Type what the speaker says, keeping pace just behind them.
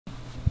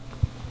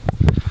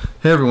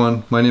Hey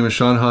everyone, my name is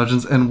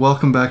SeanHodgins and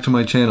welcome back to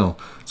my channel.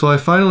 So I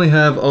finally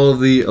have all of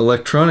the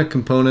electronic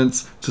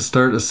components to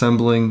start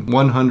assembling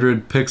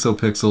 100 PIXO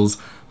pixels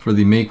for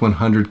the Make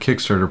 100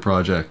 Kickstarter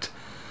project.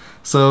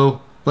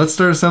 So let's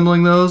start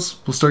assembling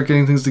those, we'll start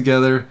getting things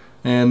together,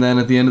 and then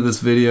at the end of this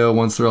video,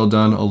 once they're all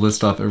done, I'll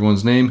list off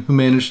everyone's name who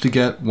managed to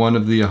get one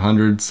of the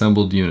 100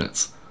 assembled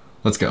units.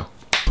 Let's go.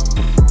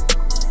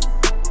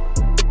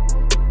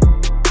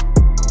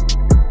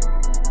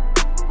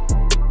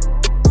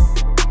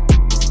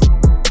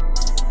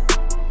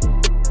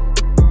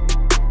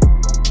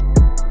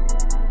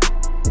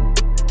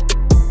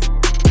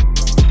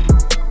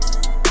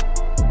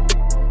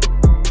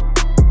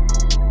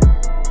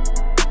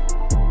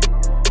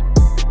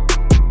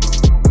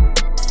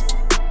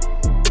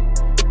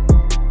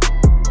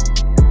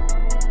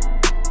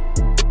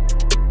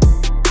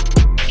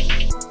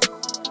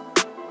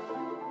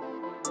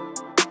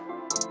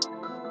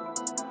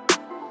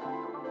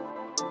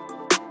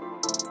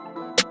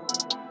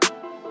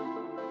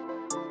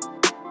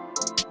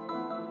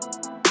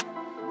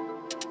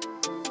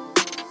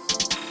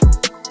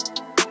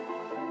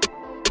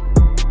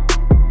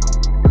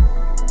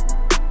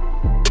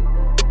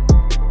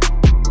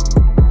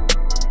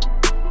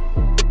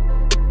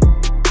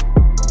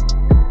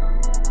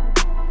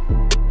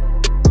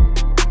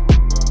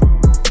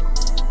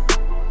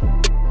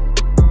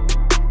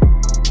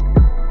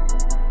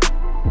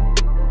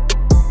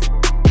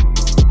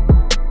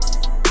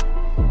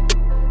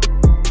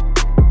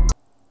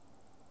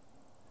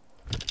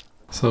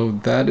 So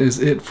that is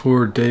it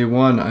for day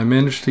one. I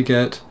managed to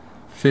get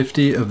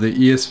 50 of the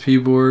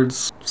ESP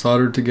boards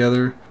soldered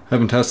together. I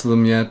haven't tested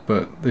them yet,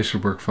 but they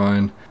should work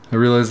fine. I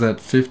realized that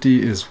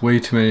 50 is way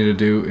too many to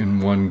do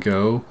in one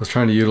go. I was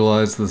trying to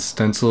utilize the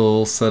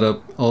stencil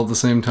setup all at the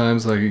same time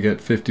so I could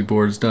get 50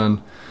 boards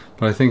done,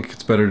 but I think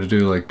it's better to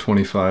do like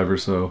 25 or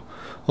so.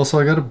 Also,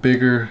 I got a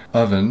bigger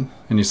oven,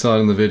 and you saw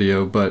it in the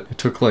video, but it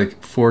took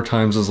like 4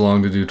 times as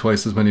long to do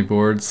twice as many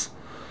boards.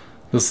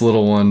 This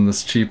little one,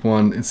 this cheap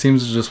one, it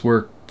seems to just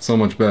work so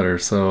much better,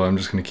 so I'm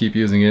just going to keep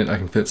using it. I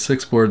can fit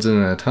 6 boards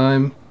in at a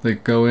time. They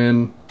go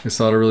in, they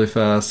solder really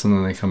fast, and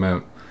then they come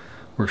out.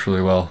 Works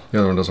really well. The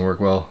other one doesn't work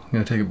well. I'm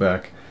going to take it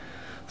back.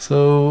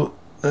 So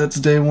that's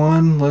day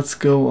one. Let's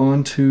go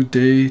on to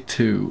day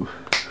 2.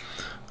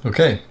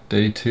 Okay,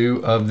 day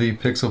 2 of the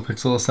PIXO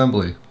pixel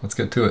assembly. Let's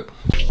get to it.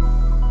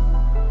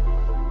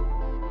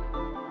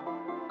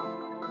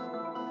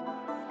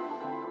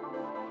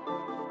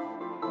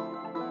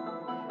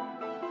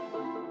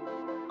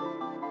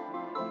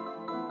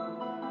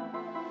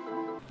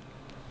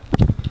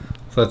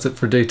 So that's it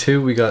for day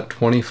 2. We got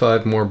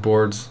 25 more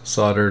boards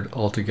soldered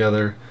all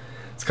together.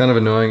 It's kind of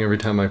annoying every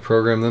time I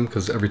program them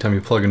because every time you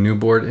plug a new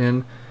board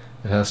in,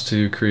 it has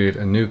to create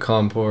a new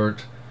COM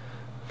port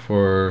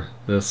for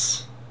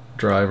this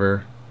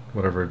driver,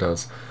 whatever it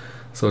does.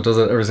 So it does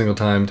that every single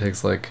time. It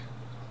takes like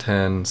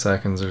 10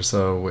 seconds or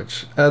so,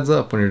 which adds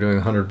up when you're doing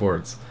 100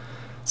 boards.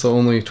 So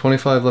only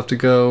 25 left to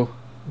go,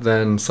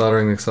 then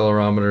soldering the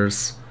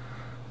accelerometers,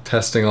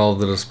 testing all of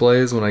the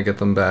displays when I get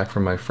them back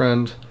from my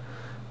friend,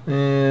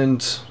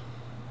 and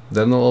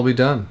then they'll all be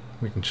done.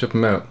 We can ship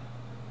them out.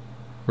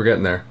 We're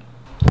getting there.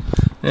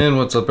 And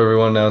what's up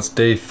everyone, now it's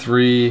day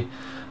 3.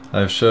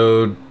 I've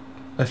showed,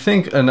 I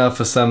think,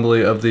 enough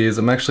assembly of these.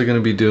 I'm actually going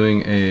to be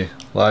doing a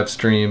live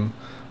stream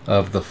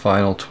of the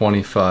final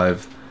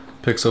 25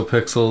 PIXO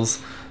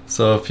pixels.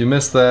 So if you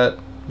missed that,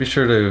 be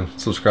sure to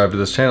subscribe to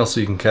this channel so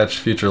you can catch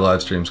future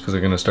live streams because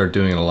they're going to start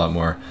doing it a lot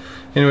more.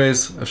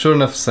 Anyways, I've showed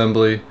enough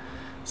assembly,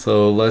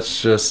 so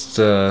let's just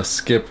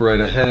skip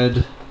right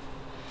ahead.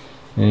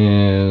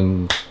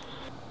 And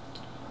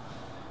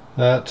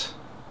that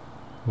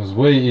was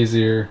way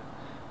easier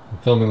than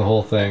filming the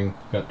whole thing.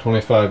 Got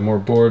 25 more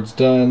boards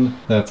done.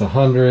 That's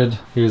 100.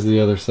 Here's the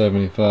other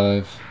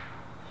 75.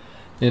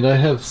 And I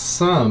have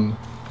some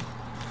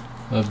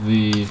of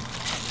the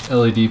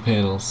LED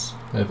panels.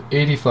 I have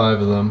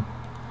 85 of them.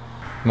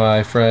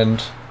 My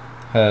friend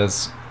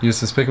has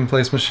used his pick and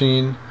place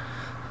machine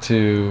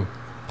to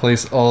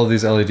place all of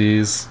these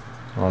LEDs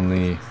on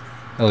the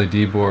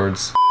LED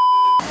boards.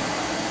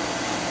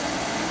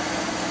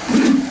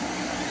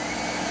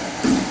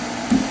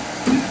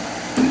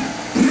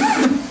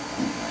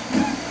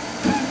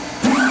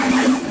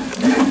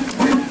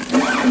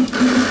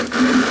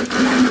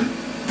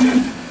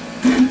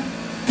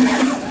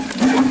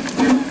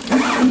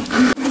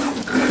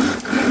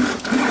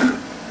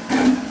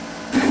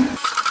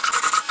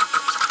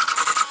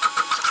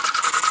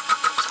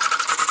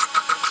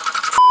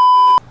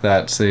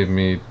 That saved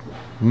me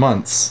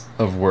months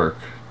of work.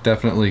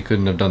 Definitely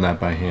couldn't have done that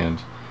by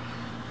hand.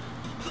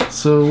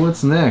 So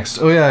what's next?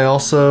 Oh yeah, I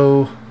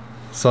also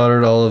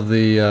soldered all of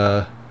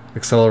the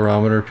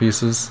accelerometer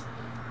pieces.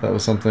 That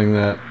was something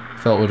that I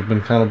felt would have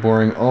been kind of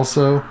boring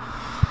also.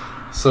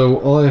 So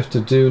all I have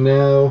to do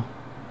now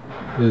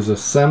is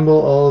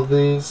assemble all of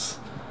these,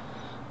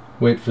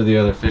 wait for the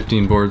other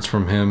 15 boards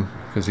from him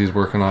because he's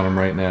working on them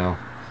right now,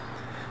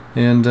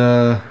 and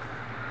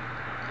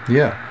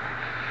yeah,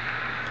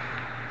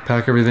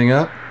 pack everything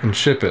up and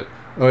ship it.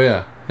 Oh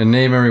yeah, and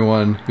name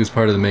everyone who's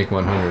part of the Make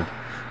 100.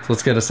 So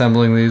let's get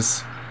assembling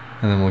these,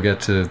 and then we'll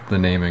get to the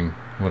naming,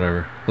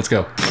 whatever. Let's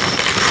go.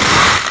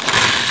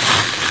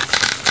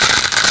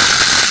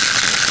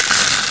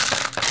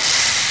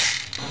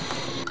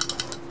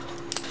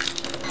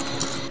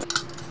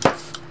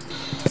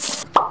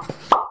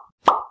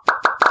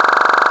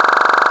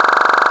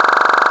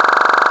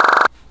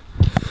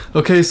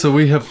 Okay, so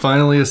we have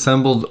finally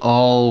assembled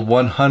all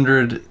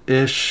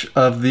 100-ish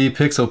of the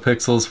PIXO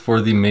pixels for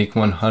the Make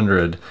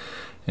 100.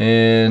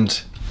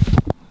 And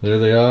there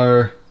they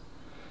are.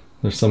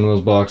 There's some of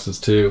those boxes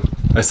too.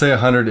 I say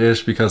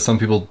 100-ish because some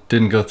people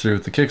didn't go through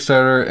with the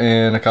Kickstarter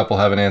and a couple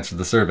haven't answered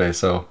the survey.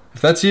 So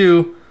if that's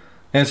you,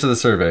 answer the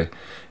survey.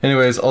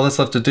 Anyways, all that's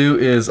left to do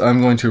is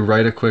I'm going to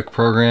write a quick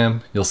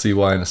program, you'll see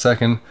why in a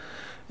second,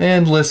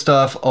 and list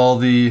off all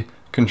the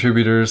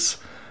contributors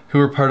who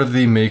are part of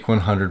the Make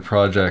 100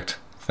 project.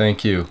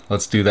 Thank you.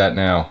 Let's do that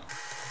now.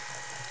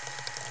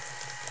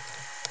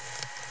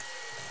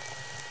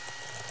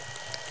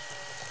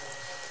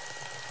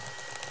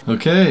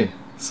 Okay,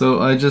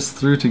 so I just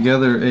threw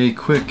together a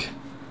quick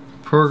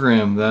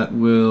program that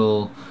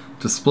will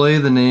display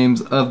the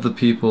names of the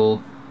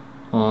people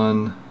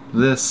on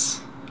this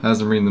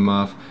as I'm reading them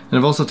off. And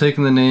I've also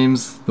taken the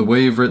names, the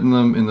way you've written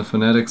them, in the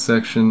phonetics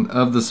section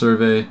of the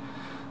survey.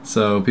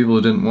 So people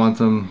who didn't want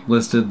them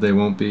listed, they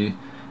won't be.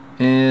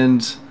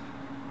 And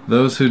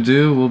those who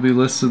do will be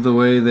listed the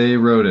way they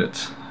wrote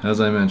it, as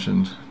I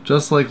mentioned,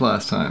 just like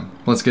last time.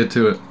 Let's get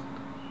to it.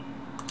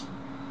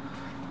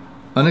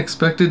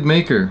 Unexpected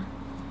Maker.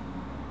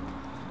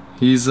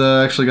 He's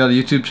actually got a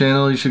YouTube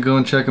channel. You should go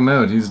and check him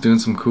out. He's doing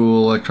some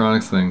cool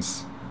electronics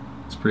things.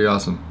 It's pretty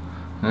awesome.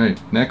 Alright,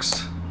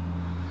 next.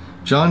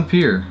 Jon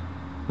Peer.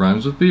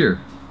 Rhymes with beer.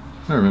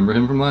 I remember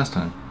him from last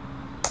time.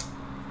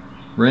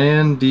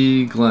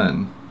 Ran-Dee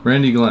Glenn.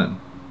 Ran-Dee Glenn.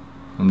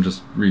 I'm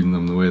just reading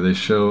them the way they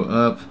show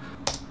up.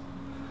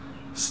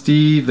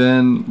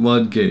 Stee-ven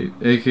Lud-gate,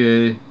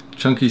 a.k.a.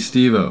 Chunky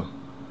Stevo.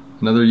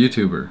 Another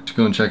YouTuber. You should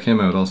go and check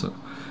him out also.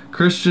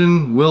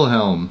 Christian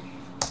Will-helm.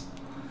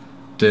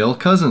 Dale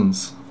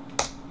Cousins.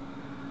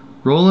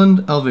 Roland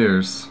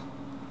Alvares.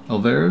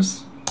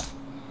 Alvares?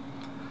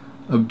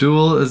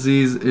 Abdul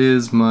Aziz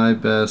is my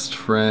best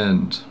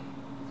friend.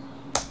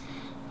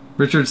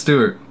 Richard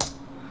Stewart.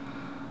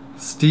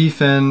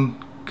 Stee-fen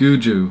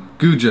Goo-juh.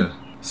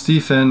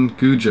 Stee-fen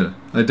Goo-juh.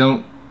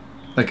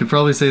 I could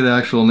probably say the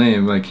actual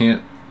name, but I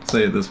can't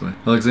say it this way.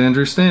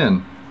 Alexandru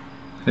Stan.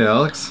 Hey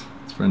Alex,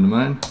 it's a friend of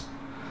mine.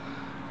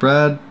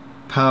 Brad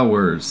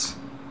Pow-urrs.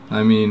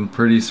 I mean,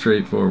 pretty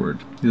straightforward.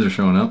 These are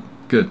showing up.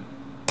 Good.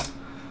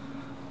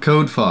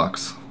 Code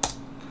Fox.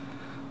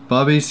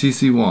 Bobby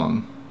CC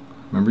Wong.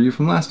 Remember you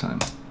from last time.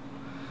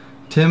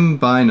 Tim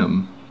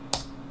Bynum.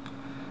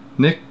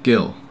 Nick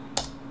Gill.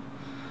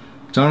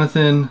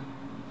 Jonathan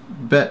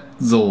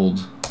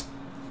BET-zold.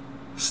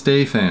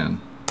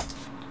 Stee-fen.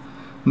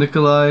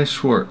 Nicolai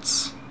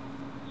Schwarz.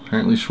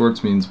 Apparently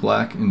Schwarz means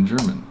black in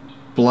German.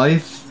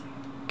 Bligh-th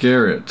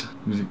Gar-rat.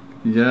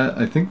 Yeah,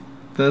 I think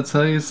that's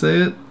how you say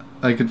it.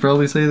 I could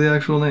probably say the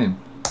actual name.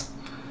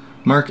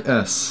 Mark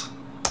S.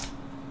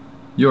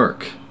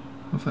 York.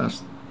 How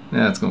fast?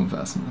 Yeah, it's going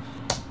fast enough.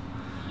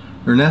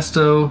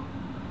 Ernesto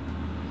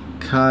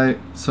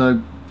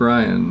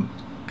Cibrian.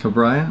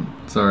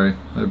 Sorry,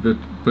 I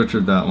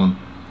butchered that one.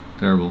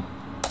 Terrible.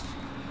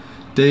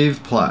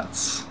 Dave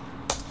Platts.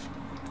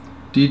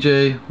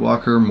 DJ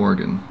Walker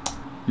Morgan.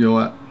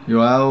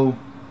 João.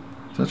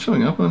 Is that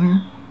showing up on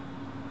here?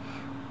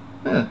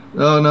 Yeah.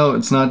 Oh no,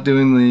 it's not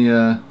doing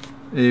the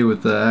A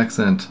with the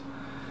accent.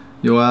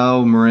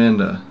 João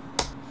Miranda.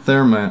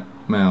 Ther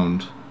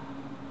mound.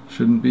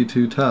 Shouldn't be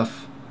too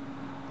tough.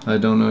 I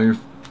don't know your.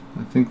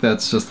 I think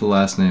that's just the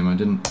last name. I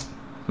didn't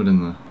put in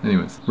the.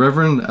 Anyways.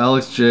 Reverend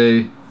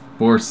Alexander J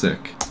Bor.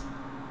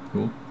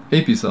 Cool.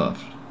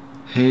 AP-soft.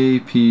 Hey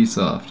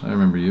P-soft. I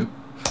remember you.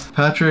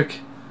 Patrick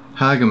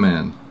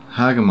Hah-ga-mahn.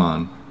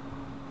 Hah-ga-mahn.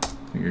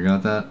 Think I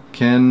got that?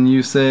 Can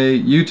you say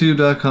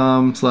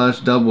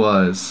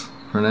youtube.com/dubwise?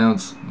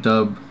 Pronounce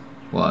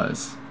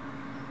dubwise.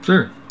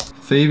 Sure.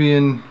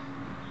 Fabian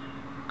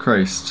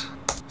Christ.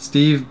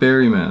 Steve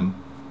Berryman.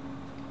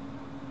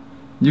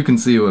 You can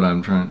see what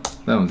I'm trying.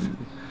 That one's easy.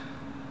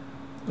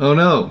 Oh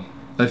no!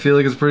 I feel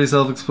like it's a pretty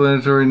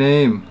self-explanatory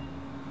name.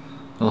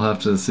 I'll have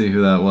to see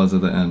who that was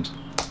at the end.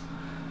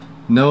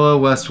 Noah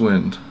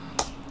Westwind.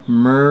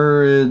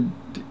 MUR-ID-EE-N.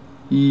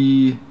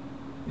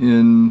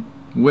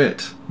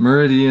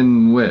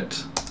 MUR-ID-EE-N.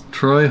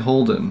 Troy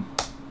Holden.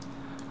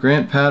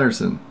 Grant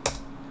Patterson.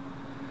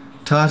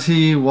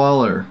 Tati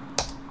Waller.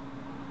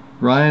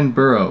 Ryan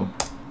Burrow.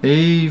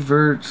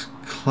 Avert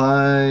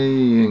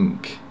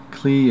Kleink.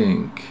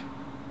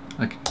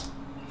 I could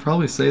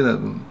probably say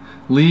that.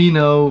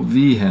 Lino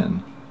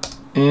Vihen.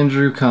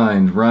 Andrew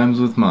Kind.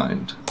 Rhymes with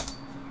mind.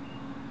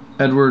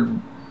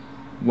 Edward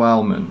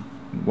Wowman.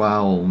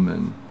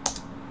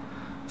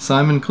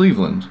 Simon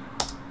Cleveland.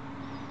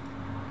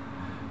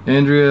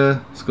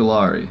 Andrea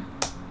Scolari.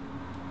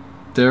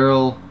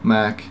 Daryl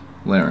Mac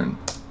Laren.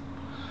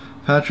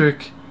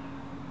 Patrick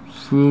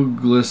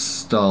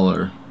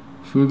Fuglestaller.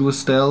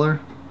 Fuglestaller.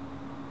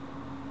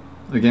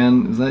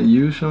 Again, is that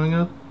U showing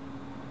up?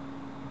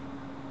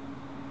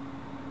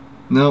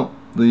 No,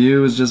 the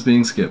U is just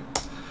being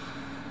skipped.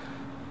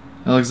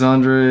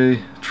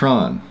 Alexandre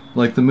Tron,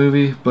 like the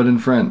movie, but in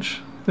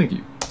French. Thank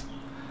you.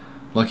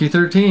 Lucky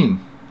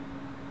 13.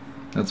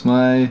 That's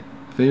my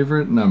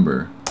favorite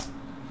number.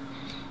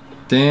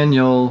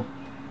 Daniel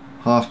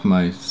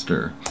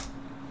Hoffmeister.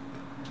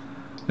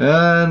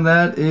 And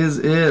that is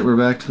it. We're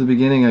back to the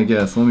beginning, I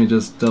guess. Let me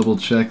just double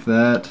check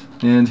that.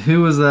 And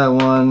who was that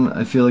one?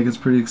 I feel like it's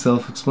pretty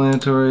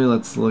self-explanatory.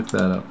 Let's look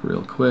that up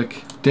real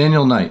quick.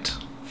 Daniel Knight.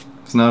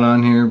 It's not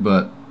on here,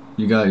 but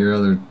you got your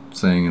other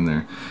saying in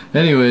there.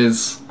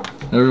 Anyways,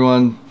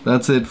 everyone,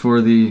 that's it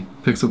for the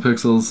Pixel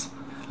Pixels.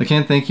 I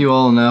can't thank you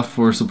all enough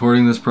for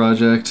supporting this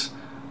project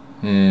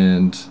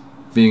and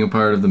being a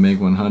part of the Make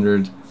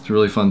 100. It's a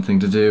really fun thing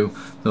to do,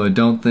 though I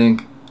don't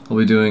think I'll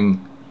be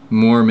doing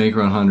more Make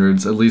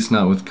 100s, at least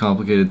not with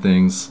complicated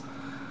things.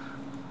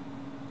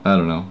 I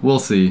don't know. We'll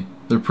see.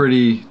 They're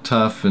pretty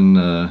tough and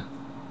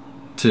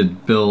to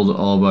build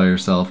all by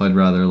yourself. I'd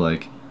rather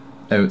like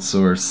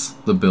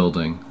outsource the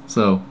building.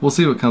 So we'll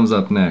see what comes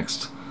up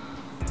next.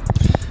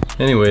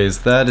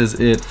 Anyways, that is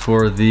it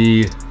for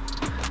the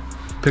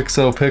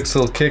PIXO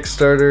Pixel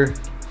Kickstarter.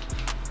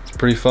 It's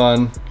pretty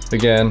fun.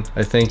 Again,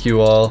 I thank you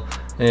all,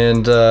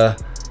 and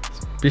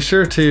be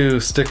sure to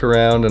stick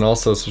around and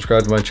also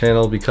subscribe to my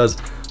channel because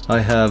I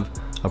have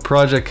a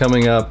project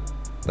coming up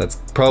that's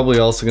probably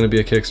also going to be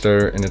a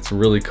Kickstarter, and it's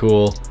really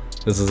cool.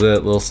 This is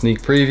it, little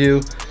sneak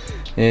preview.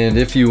 And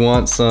if you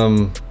want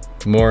some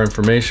more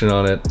information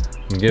on it,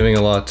 I'm giving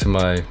a lot to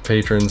my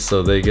patrons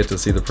so they get to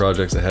see the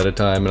projects ahead of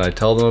time and I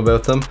tell them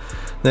about them.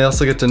 They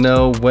also get to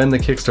know when the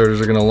Kickstarters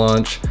are going to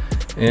launch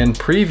and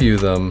preview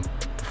them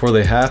before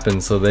they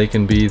happen so they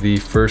can be the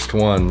first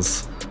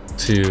ones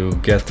to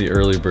get the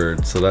early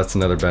bird. So that's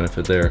another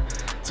benefit there.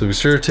 So be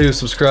sure to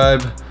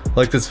subscribe,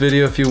 like this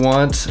video if you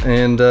want,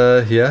 and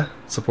yeah,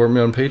 support me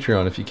on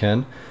Patreon if you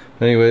can.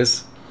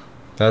 Anyways,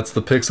 that's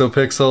the PIXO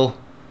Pixel.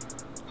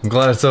 I'm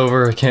glad it's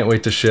over. I can't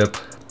wait to ship.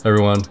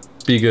 Everyone,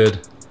 be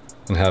good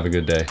and have a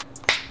good day.